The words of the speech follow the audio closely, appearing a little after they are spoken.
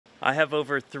I have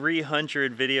over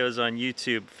 300 videos on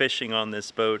YouTube fishing on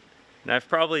this boat, and I've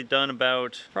probably done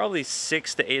about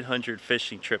 600 to 800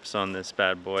 fishing trips on this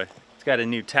bad boy. It's got a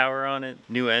new tower on it,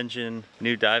 new engine,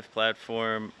 new dive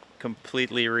platform,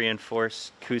 completely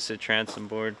reinforced Coosa transom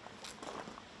board.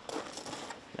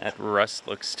 That rust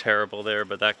looks terrible there,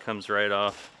 but that comes right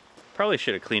off. Probably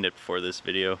should have cleaned it before this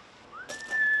video.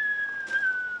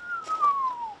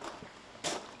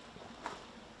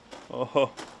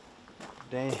 Oh,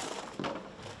 dang.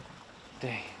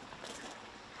 Dang.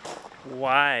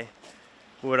 Why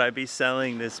would I be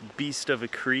selling this beast of a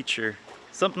creature?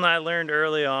 Something I learned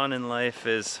early on in life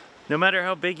is no matter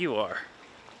how big you are,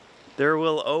 there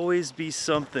will always be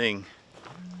something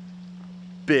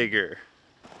bigger.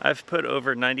 I've put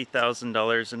over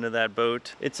 $90,000 into that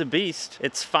boat. It's a beast.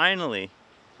 It's finally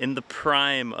in the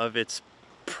prime of its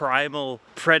primal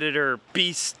predator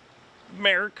beast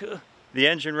America. The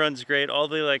engine runs great, all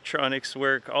the electronics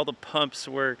work, all the pumps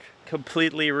work,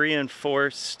 completely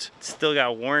reinforced. It's still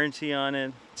got warranty on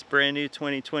it. It's a brand new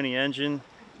 2020 engine,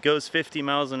 goes 50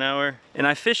 miles an hour, and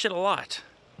I fish it a lot.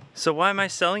 So why am I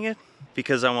selling it?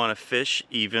 Because I want to fish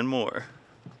even more.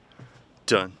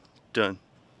 Done, done,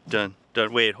 done,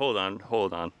 done. Wait, hold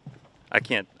on. I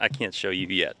can't show you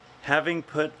yet. Having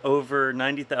put over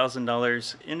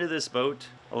 $90,000 into this boat,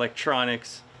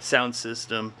 electronics, sound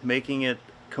system, making it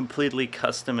completely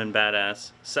custom and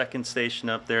badass. Second station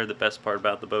up there, the best part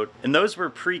about the boat. And those were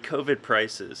pre-COVID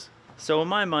prices. So in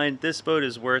my mind, this boat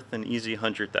is worth an easy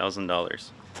 $100,000.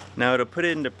 Now to put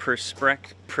it into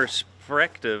perspective,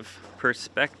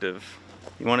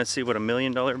 you want to see what $1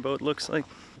 million boat looks like?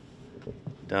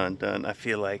 Dun dun, I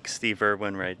feel like Steve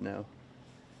Irwin right now.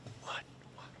 What?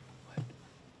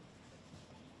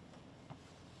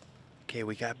 Okay,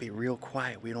 we gotta be real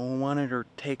quiet. We don't want it to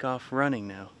take off running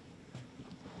now.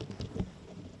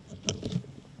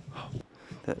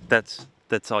 That's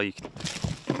all you can.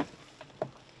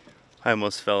 I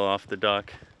almost fell off the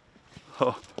dock.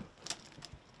 Oh.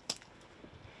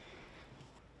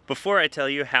 Before I tell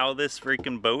you how this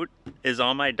freaking boat is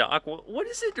on my dock, what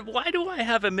is it? Why do I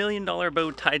have $1 million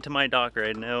boat tied to my dock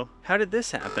right now? How did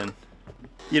this happen?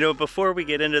 You know, before we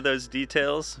get into those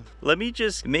details, let me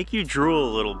just make you drool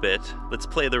a little bit. Let's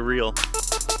play the reel.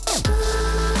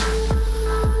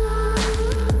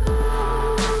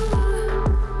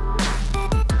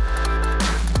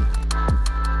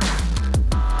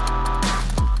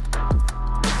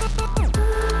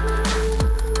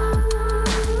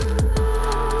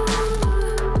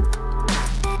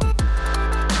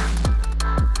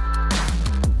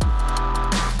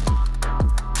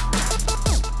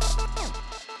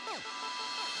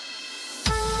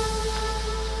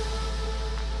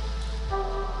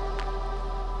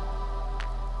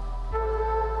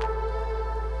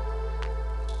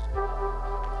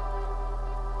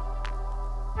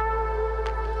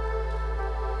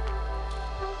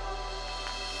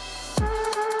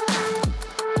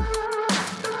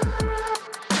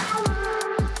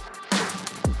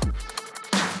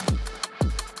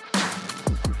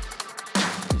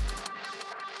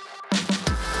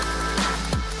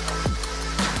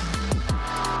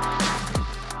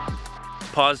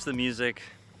 Pause the music.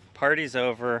 Party's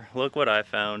over. Look what I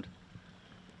found.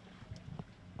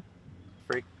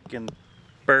 Freaking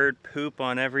bird poop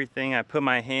on everything. I put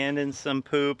my hand in some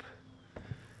poop.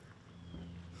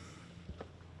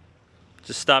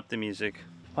 Just stop the music.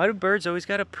 Why do birds always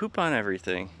gotta poop on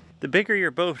everything? The bigger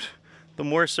your boat, the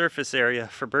more surface area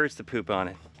for birds to poop on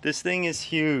it. This thing is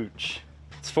huge.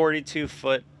 It's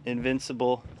 42-foot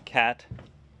invincible cat.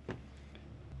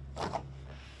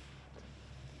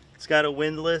 It's got a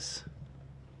windlass.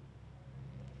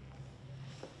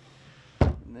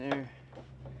 And there.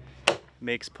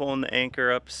 Makes pulling the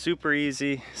anchor up super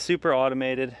easy, super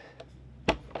automated.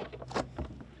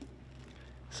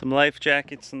 Some life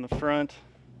jackets in the front.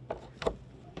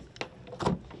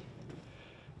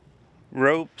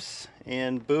 Ropes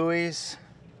and buoys.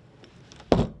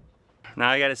 Now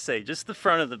I gotta say, just the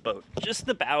front of the boat, just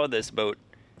the bow of this boat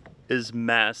is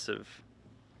massive.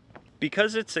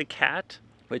 Because it's a cat,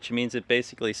 which means it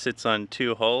basically sits on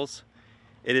two hulls,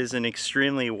 it is an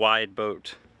extremely wide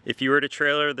boat. If you were to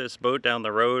trailer this boat down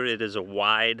the road, it is a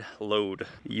wide load.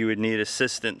 You would need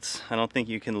assistance. I don't think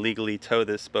you can legally tow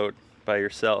this boat by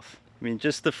yourself. I mean,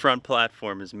 just the front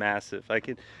platform is massive. I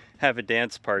could have a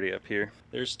dance party up here.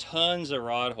 There's tons of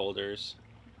rod holders.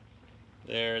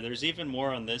 There's even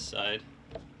more on this side.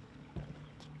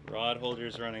 Rod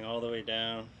holders running all the way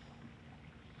down.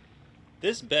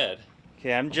 This bed,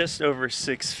 okay, I'm just over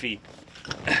 6 feet.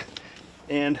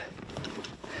 And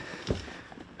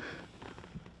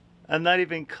I'm not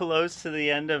even close to the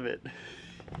end of it.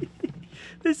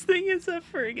 This thing is a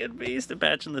friggin' beast.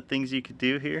 Imagine the things you could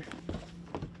do here.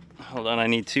 Hold on, I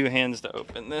need 2 hands to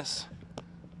open this.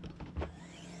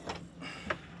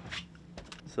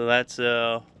 So that's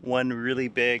one really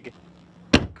big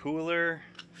cooler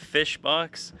fish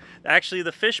box. Actually,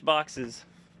 the fish boxes,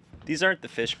 these aren't the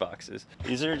fish boxes.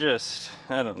 These are just,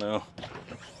 I don't know.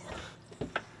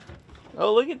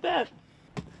 Oh, look at that.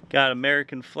 Got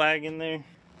American flag in there.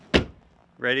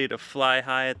 Ready to fly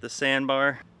high at the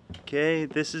sandbar. Okay,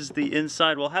 this is the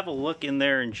inside. We'll have a look in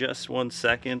there in just 1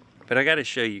 second. But I gotta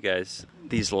show you guys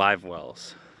these live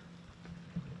wells.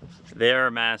 They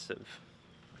are massive.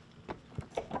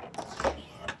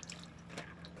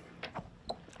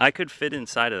 I could fit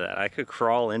inside of that. I could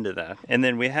crawl into that. And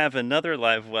then we have another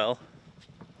live well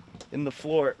in the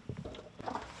floor.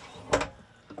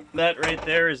 That right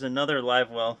there is another live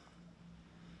well.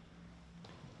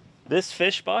 This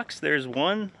fish box, there's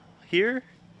one here,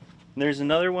 and there's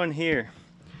another one here.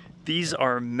 These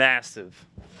are massive.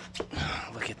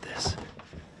 Look at this.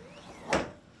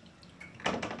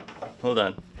 Hold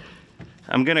on.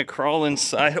 I'm gonna crawl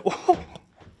inside. Whoa.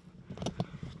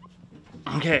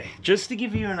 Okay, just to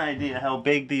give you an idea how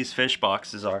big these fish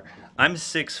boxes are, I'm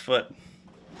 6 foot.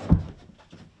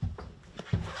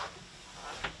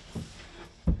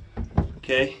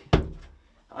 Okay,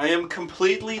 I am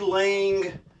completely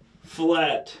laying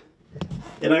flat.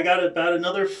 And I got about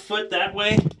another foot that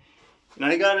way, and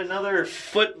I got another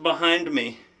foot behind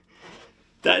me.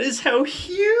 That is how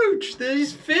huge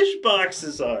these fish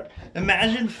boxes are.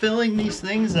 Imagine filling these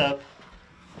things up.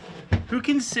 Who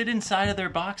can sit inside of their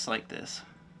box like this?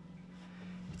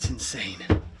 It's insane.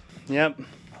 Yep,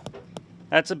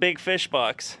 that's a big fish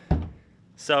box.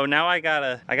 So now I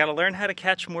gotta learn how to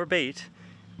catch more bait,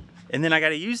 and then I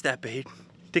gotta use that bait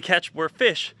to catch more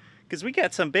fish. Because we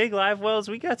got some big live wells,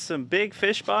 we got some big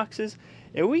fish boxes,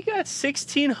 and we got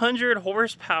 1,600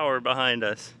 horsepower behind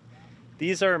us.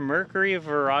 These are Mercury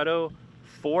Verado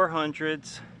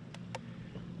 400s.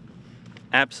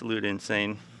 Absolute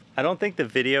insane. I don't think the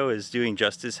video is doing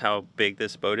justice how big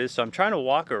this boat is, so I'm trying to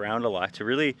walk around a lot to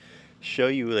really show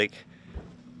you, like,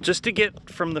 just to get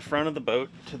from the front of the boat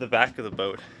to the back of the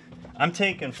boat. I'm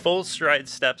taking full stride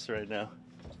steps right now.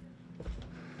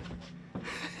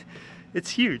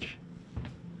 It's huge.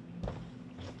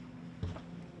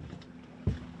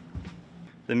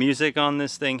 The music on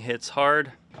this thing hits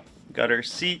hard. Got our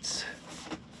seats.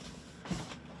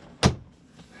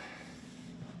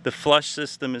 The flush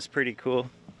system is pretty cool.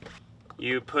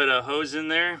 You put a hose in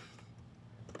there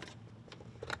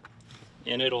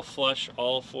and it'll flush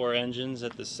all 4 engines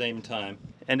at the same time.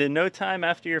 And in no time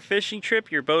after your fishing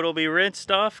trip, your boat will be rinsed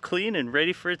off, clean, and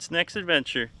ready for its next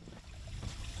adventure.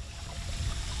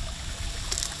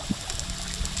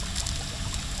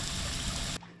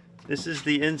 This is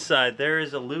the inside. There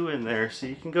is a loo in there, so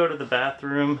you can go to the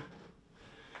bathroom.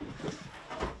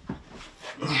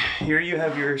 Here you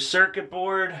have your circuit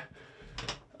board.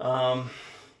 All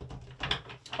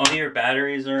your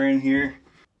batteries are in here.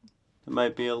 It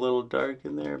might be a little dark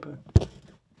in there, but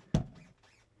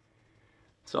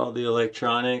it's all the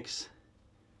electronics.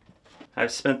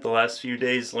 I've spent the last few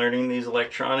days learning these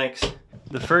electronics.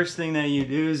 The first thing that you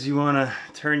do is you want to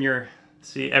turn your,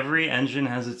 see, every engine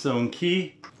has its own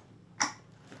key.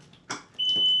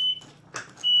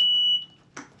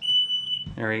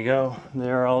 There we go,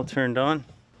 they're all turned on.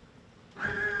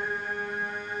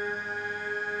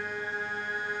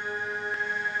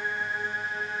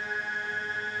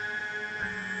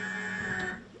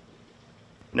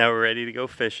 Now we're ready to go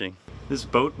fishing. This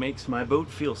boat makes my boat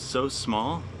feel so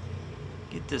small.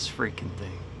 Get this freaking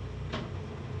thing.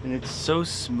 And it's so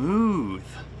smooth.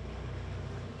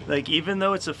 Like, even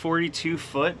though it's a 42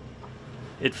 foot,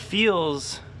 it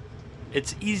feels,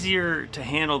 it's easier to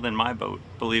handle than my boat,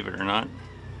 believe it or not.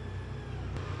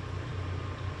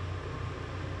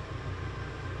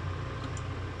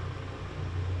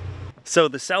 So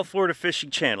the South Florida Fishing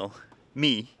Channel,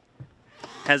 me,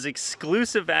 has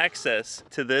exclusive access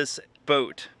to this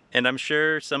boat. And I'm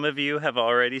sure some of you have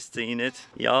already seen it.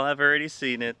 Y'all have already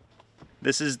seen it.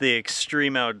 This is the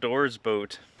Extreme Outdoors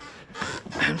boat.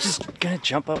 I'm just gonna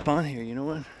jump up on here, you know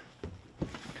what?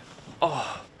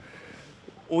 Oh,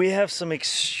 we have some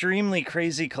extremely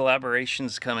crazy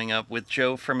collaborations coming up with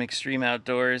Joe from Extreme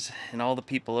Outdoors and all the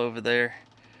people over there.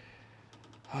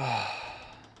 Oh.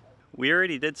 We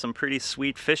already did some pretty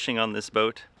sweet fishing on this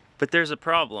boat, but there's a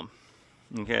problem.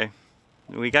 Okay,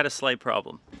 we got a slight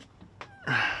problem.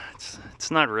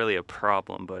 It's not really a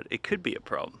problem, but it could be a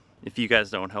problem if you guys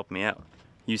don't help me out.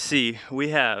 You see, we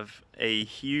have a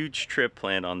huge trip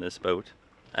planned on this boat.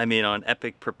 I mean, on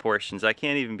epic proportions. I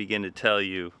can't even begin to tell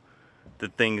you the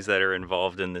things that are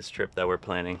involved in this trip that we're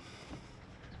planning.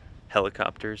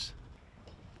 Helicopters,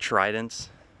 tridents,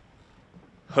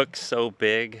 hooks so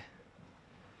big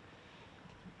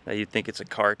that you'd think it's a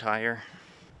car tire,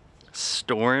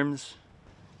 storms,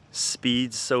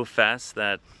 speeds so fast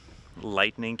that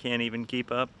lightning can't even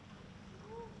keep up.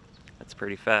 That's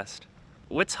pretty fast.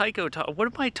 What's Heiko what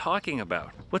am I talking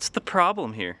about? What's the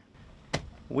problem here?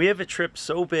 We have a trip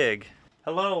so big.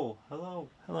 Hello, hello,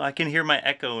 hello. I can hear my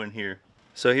echo in here.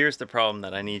 So here's the problem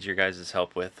that I need your guys'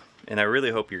 help with, and I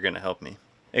really hope you're gonna help me.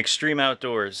 Extreme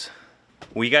Outdoors.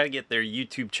 We gotta get their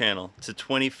YouTube channel to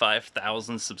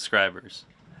 25,000 subscribers.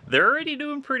 They're already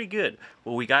doing pretty good.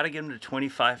 Well, we gotta get them to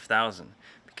 25,000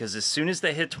 because as soon as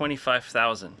they hit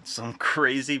 25,000, some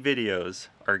crazy videos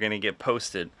are gonna get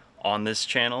posted on this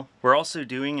channel. We're also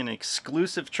doing an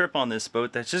exclusive trip on this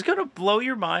boat that's just gonna blow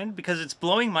your mind, because it's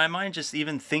blowing my mind just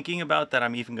even thinking about that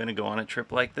I'm even gonna go on a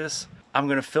trip like this. I'm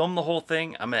gonna film the whole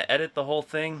thing, I'm gonna edit the whole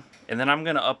thing, and then I'm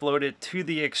gonna upload it to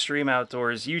the Extreme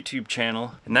Outdoors YouTube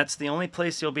channel, and that's the only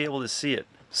place you'll be able to see it.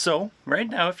 So, right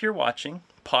now if you're watching,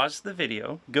 pause the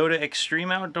video, go to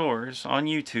Extreme Outdoors on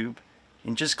YouTube,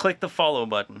 and just click the follow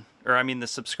button, or I mean the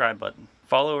subscribe button.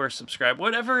 Follow or subscribe,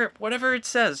 whatever it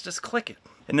says, just click it.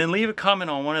 And then leave a comment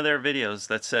on one of their videos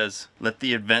that says, "Let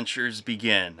the adventures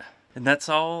begin." And that's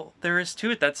all there is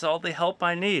to it. That's all the help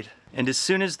I need. And as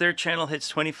soon as their channel hits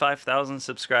 25,000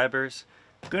 subscribers,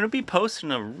 I'm gonna be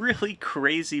posting a really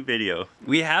crazy video.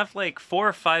 We have like 4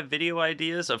 or 5 video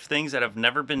ideas of things that have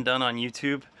never been done on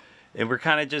YouTube. And we're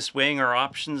kind of just weighing our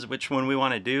options, which one we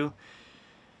want to do.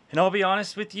 And I'll be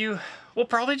honest with you, we'll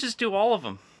probably just do all of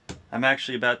them. I'm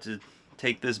actually about to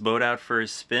take this boat out for a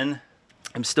spin.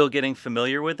 I'm still getting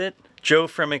familiar with it. Joe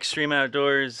from Extreme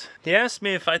Outdoors, he asked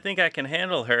me if I think I can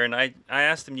handle her, and I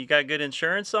asked him, you got good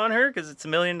insurance on her? Because it's $1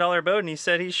 million boat, and he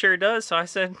said he sure does. So I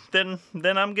said, then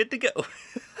I'm good to go.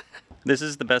 This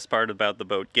is the best part about the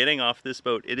boat, getting off this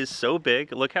boat. It is so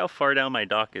big. Look how far down my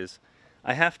dock is.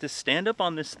 I have to stand up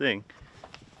on this thing.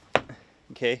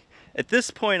 Okay, at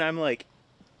this point I'm like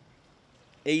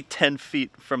 8-10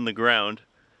 feet from the ground,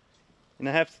 and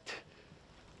I have to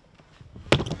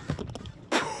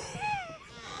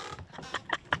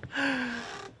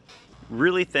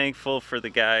really thankful for the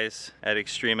guys at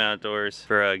Extreme Outdoors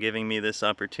for giving me this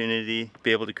opportunity to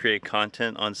be able to create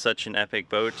content on such an epic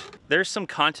boat. There's some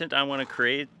content I want to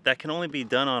create that can only be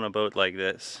done on a boat like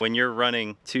this. When you're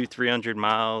running 200-300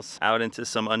 miles out into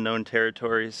some unknown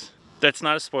territories. That's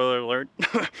not a spoiler alert.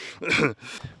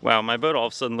 Wow, my boat all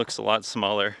of a sudden looks a lot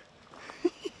smaller.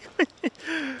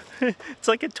 It's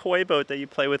like a toy boat that you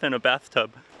play with in a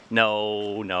bathtub.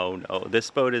 No, no, no.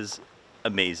 This boat is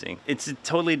amazing. It's a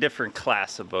totally different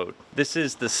class of boat. This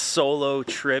is the solo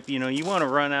trip. You know, you want to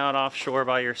run out offshore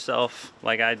by yourself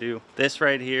like I do. This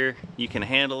right here, you can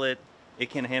handle it. It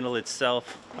can handle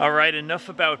itself. All right, enough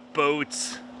about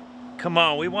boats. Come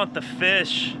on, we want the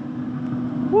fish.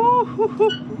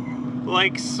 Woo-hoo-hoo.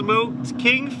 Like smoked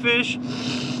kingfish,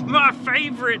 my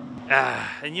favorite.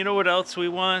 And you know what else we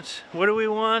want? What do we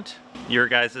want? Your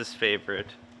guys' favorite.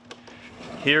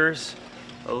 Here's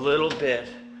a little bit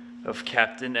of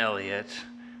Captain Elliot.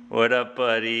 What up,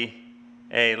 buddy?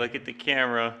 Hey, look at the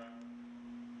camera.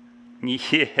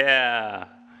 Yeah,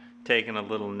 taking a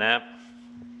little nap.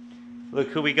 Look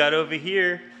who we got over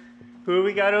here. Who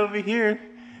we got over here?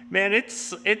 Man,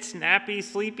 it's nappy,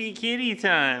 sleepy kitty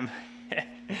time.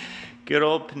 Good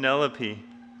old Penelope.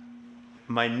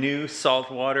 My new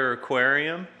saltwater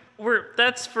aquarium.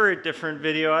 That's for a different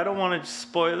video. I don't want to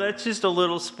spoil. That's just a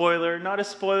little spoiler, not a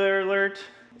spoiler alert.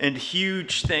 And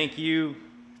huge thank you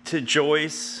to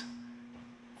Joyce.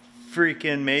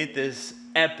 Freaking made this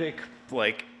epic,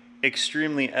 like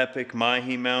extremely epic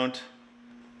mahi mount.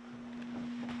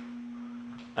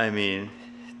 I mean,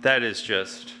 that is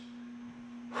just,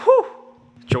 whew.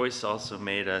 Joyce also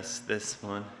made us this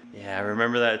one. Yeah,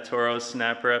 remember that Toro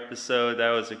Snapper episode?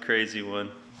 That was a crazy one.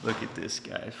 Look at this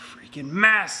guy, freaking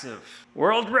massive.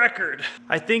 World record.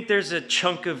 I think there's a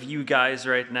chunk of you guys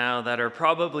right now that are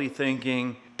probably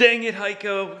thinking, dang it,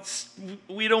 Heiko,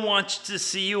 we don't want to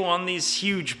see you on these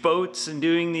huge boats and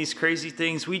doing these crazy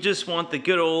things. We just want the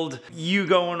good old you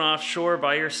going offshore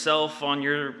by yourself on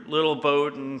your little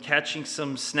boat and catching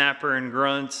some snapper and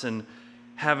grunts and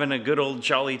having a good old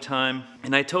jolly time.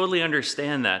 And I totally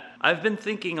understand that. I've been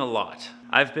thinking a lot.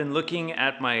 I've been looking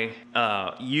at my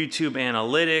YouTube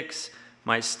analytics,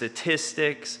 my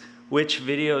statistics, which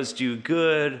videos do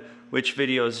good, which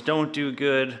videos don't do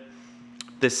good,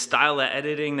 the style of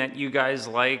editing that you guys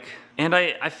like. And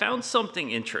I found something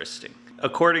interesting.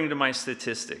 According to my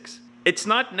statistics, it's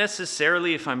not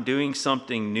necessarily if I'm doing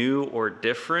something new or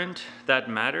different that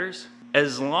matters.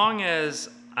 as long as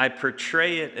I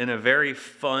portray it in a very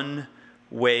fun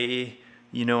way,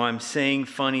 you know, I'm saying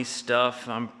funny stuff,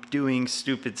 I'm doing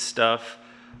stupid stuff,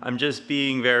 I'm just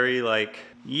being very like,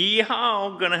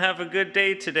 yeehaw, gonna have a good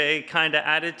day today kind of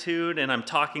attitude, and I'm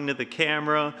talking to the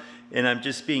camera, and I'm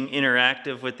just being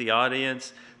interactive with the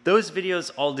audience, those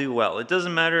videos all do well. It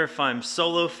doesn't matter if I'm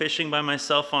solo fishing by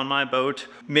myself on my boat,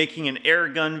 making an air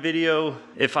gun video,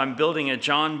 if I'm building a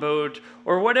John boat,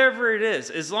 or whatever it is.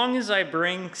 As long as I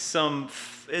bring some,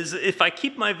 if I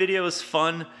keep my videos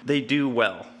fun, they do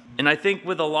well. And I think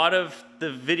with a lot of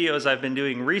the videos I've been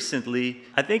doing recently,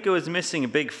 I think it was missing a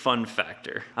big fun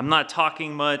factor. I'm not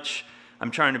talking much.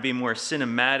 I'm trying to be more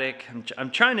cinematic. I'm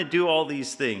trying to do all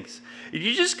these things.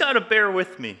 You just gotta bear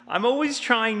with me. I'm always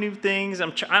trying new things.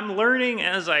 I'm learning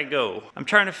as I go. I'm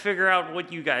trying to figure out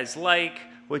what you guys like,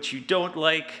 what you don't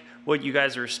like, what you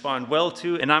guys respond well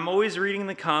to, and I'm always reading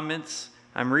the comments.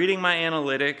 I'm reading my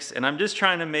analytics, and I'm just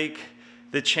trying to make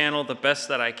the channel the best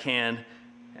that I can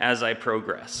as I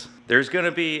progress. There's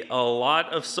gonna be a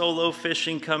lot of solo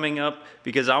fishing coming up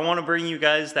because I wanna bring you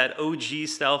guys that OG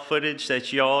style footage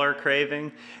that y'all are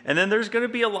craving. And then there's gonna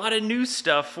be a lot of new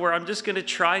stuff where I'm just gonna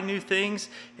try new things,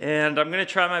 and I'm gonna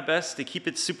try my best to keep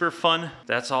it super fun.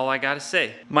 That's all I gotta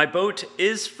say. My boat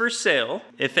is for sale.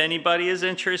 If anybody is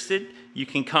interested, you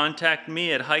can contact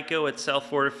me at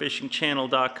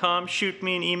heiko@southfloridafishingchannel.com. Shoot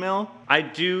me an email. I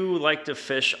do like to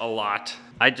fish a lot.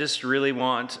 I just really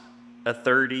want a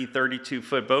 32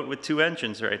 foot boat with 2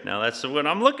 engines right now. That's what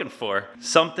I'm looking for.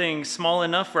 Something small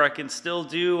enough where I can still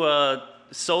do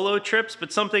solo trips,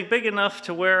 but something big enough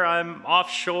to where I'm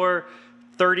offshore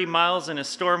 30 miles and a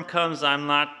storm comes, I'm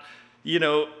not, you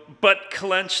know, butt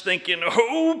clenched thinking,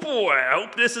 oh boy, I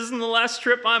hope this isn't the last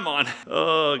trip I'm on.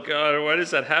 Oh God, why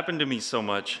does that happen to me so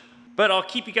much? But I'll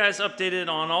keep you guys updated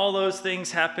on all those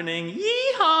things happening.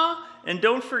 Yeehaw! And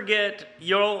don't forget,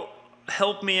 you'll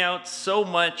help me out so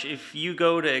much if you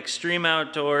go to Extreme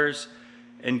Outdoors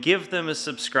and give them a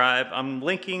subscribe. I'm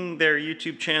linking their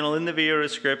YouTube channel in the video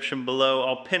description below.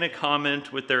 I'll pin a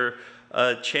comment with their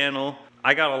channel.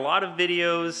 I got a lot of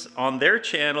videos on their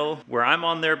channel where I'm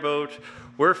on their boat,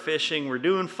 we're fishing, we're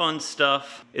doing fun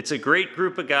stuff. It's a great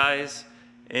group of guys,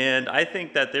 and I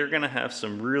think that they're gonna have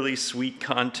some really sweet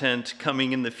content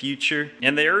coming in the future.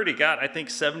 And they already got, I think,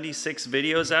 76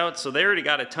 videos out, so they already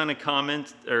got a ton of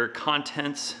comments, or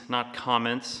contents, not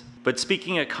comments. But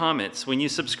speaking of comments, when you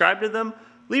subscribe to them,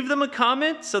 leave them a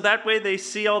comment, so that way they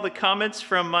see all the comments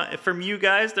from you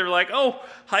guys. They're like, oh,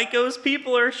 Heiko's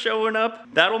people are showing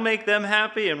up. That'll make them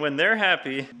happy, and when they're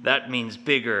happy, that means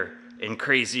bigger and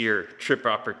crazier trip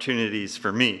opportunities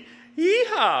for me.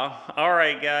 Yeehaw! All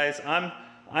right, guys, I'm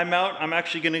out. I'm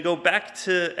actually gonna go back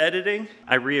to editing.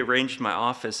 I rearranged my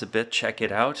office a bit, check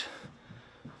it out.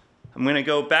 I'm gonna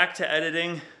go back to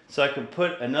editing so I can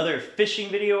put another fishing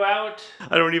video out.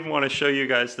 I don't even wanna show you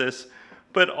guys this,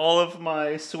 but all of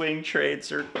my swing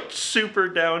trades are super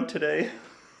down today.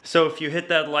 So if you hit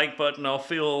that like button, I'll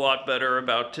feel a lot better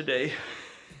about today.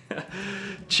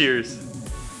 Cheers.